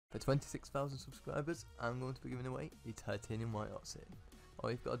For 26,000 subscribers, I'm going to be giving away a titanium white hot set. All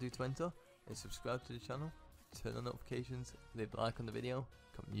you've got to do to enter is subscribe to the channel, turn on notifications, leave a like on the video,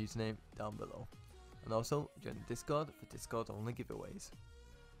 comment username down below. And also join the Discord for Discord only giveaways.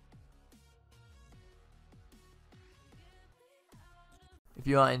 If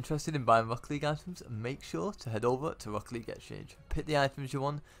you are interested in buying Rocket League items, make sure to head over to Rocket League Exchange. Pick the items you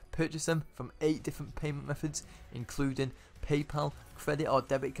want, purchase them from 8 different payment methods, including PayPal, credit or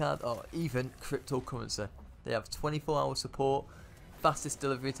debit card, or even cryptocurrency. They have 24-hour support, fastest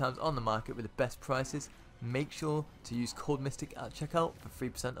delivery times on the market with the best prices. Make sure to use code MisTik at checkout for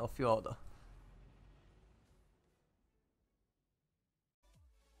 3% off your order.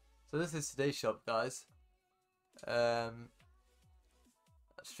 So this is today's shop, guys.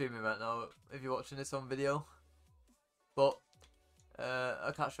 Streaming right now if you're watching this on video, but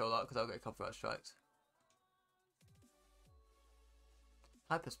I can't show that because I'll get copyright strikes.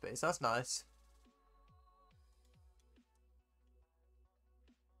 Hyperspace, that's nice.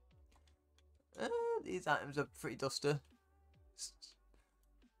 These items are pretty dusty.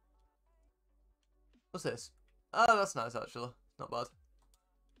 What's this? Oh, that's nice actually, not bad.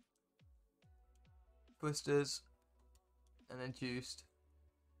 Twisters, and then juiced.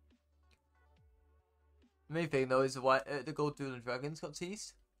 The main thing though is the gold Dueling dragons got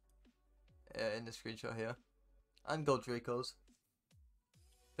teased in the screenshot here, and gold Dracos.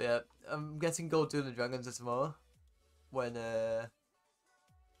 But yeah, I'm getting gold Dueling dragons this tomorrow when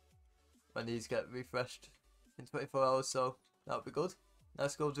these get refreshed in 24 hours, so that'll be good.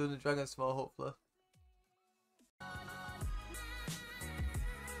 Nice gold Dueling dragons tomorrow, hopefully.